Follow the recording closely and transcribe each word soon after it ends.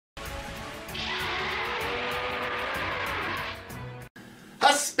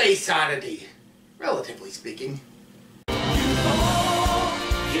space oddity, relatively speaking.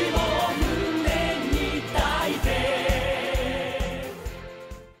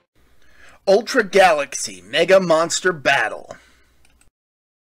 Ultra Galaxy Mega Monster Battle.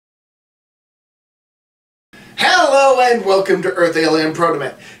 Hello and welcome to Earth Alien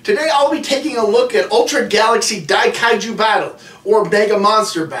ProtoMet. Today I'll be taking a look at Ultra Galaxy Daikaiju Battle, or Mega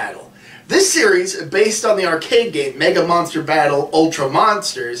Monster Battle. This series, based on the arcade game Mega Monster Battle Ultra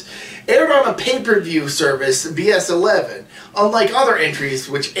Monsters, aired on a pay-per-view service, BS11, unlike other entries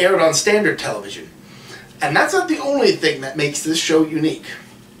which aired on standard television. And that's not the only thing that makes this show unique.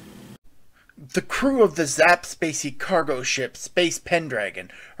 The crew of the Zap Spacey cargo ship Space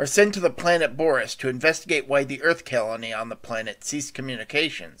Pendragon are sent to the planet Boris to investigate why the Earth colony on the planet ceased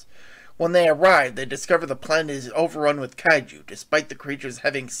communications. When they arrive, they discover the planet is overrun with kaiju, despite the creatures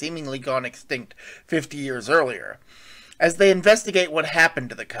having seemingly gone extinct 50 years earlier. As they investigate what happened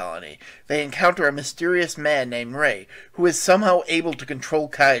to the colony, they encounter a mysterious man named Ray, who is somehow able to control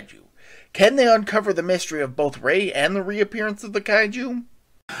kaiju. Can they uncover the mystery of both Ray and the reappearance of the kaiju?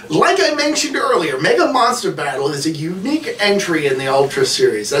 Like I mentioned earlier, Mega Monster Battle is a unique entry in the Ultra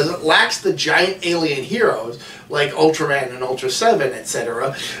series, as it lacks the giant alien heroes like Ultraman and Ultra 7,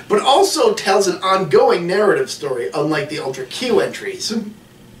 etc., but also tells an ongoing narrative story, unlike the Ultra Q entries.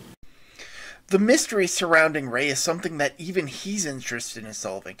 The mystery surrounding Ray is something that even he's interested in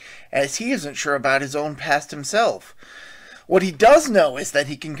solving, as he isn't sure about his own past himself. What he does know is that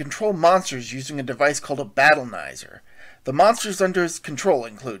he can control monsters using a device called a Battlenizer. The monsters under his control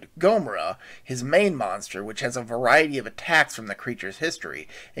include Gomera, his main monster, which has a variety of attacks from the creature's history,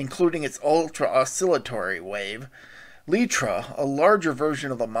 including its ultra oscillatory wave; Litra, a larger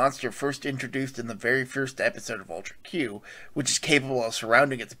version of the monster first introduced in the very first episode of Ultra Q, which is capable of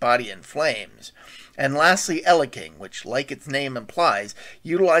surrounding its body in flames; and lastly Eleking, which, like its name implies,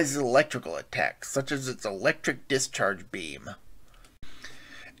 utilizes electrical attacks, such as its electric discharge beam.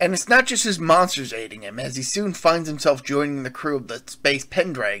 And it's not just his monsters aiding him, as he soon finds himself joining the crew of the Space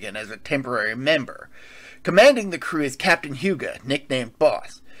Pendragon as a temporary member. Commanding the crew is Captain Hyuga, nicknamed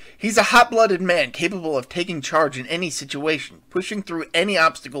Boss. He's a hot-blooded man capable of taking charge in any situation, pushing through any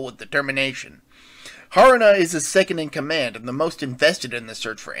obstacle with determination. Haruna is his second-in-command and the most invested in the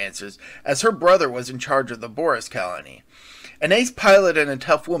search for answers, as her brother was in charge of the Boris colony. An ace pilot and a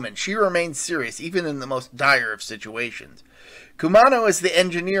tough woman, she remains serious even in the most dire of situations. Kumano is the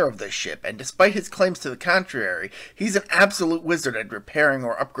engineer of this ship, and despite his claims to the contrary, he's an absolute wizard at repairing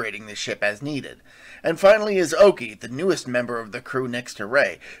or upgrading the ship as needed. And finally is Oki, the newest member of the crew next to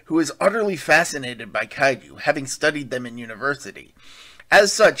Ray, who is utterly fascinated by kaiju, having studied them in university.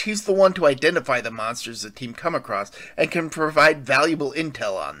 As such, he's the one to identify the monsters the team come across, and can provide valuable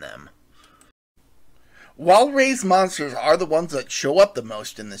intel on them. While Ray's monsters are the ones that show up the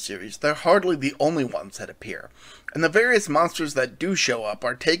most in the series, they're hardly the only ones that appear. And the various monsters that do show up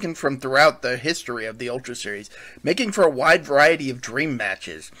are taken from throughout the history of the Ultra series, making for a wide variety of dream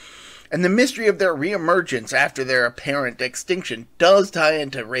matches. And the mystery of their reemergence after their apparent extinction does tie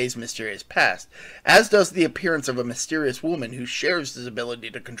into Ray's mysterious past, as does the appearance of a mysterious woman who shares his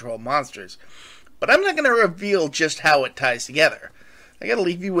ability to control monsters. But I'm not going to reveal just how it ties together. I gotta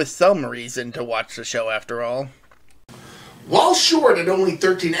leave you with some reason to watch the show after all. While short at only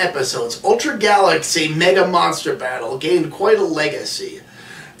 13 episodes, Ultra Galaxy Mega Monster Battle gained quite a legacy.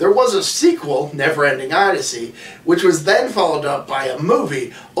 There was a sequel, Never-Ending Odyssey, which was then followed up by a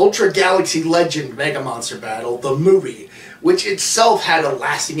movie, Ultra Galaxy Legend Mega Monster Battle, the movie, which itself had a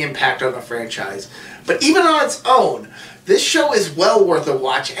lasting impact on the franchise. But even on its own, this show is well worth a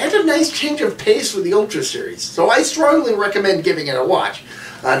watch and a nice change of pace for the Ultra series, so I strongly recommend giving it a watch.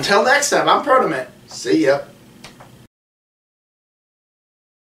 Until next time, I'm ProtoMet. See ya.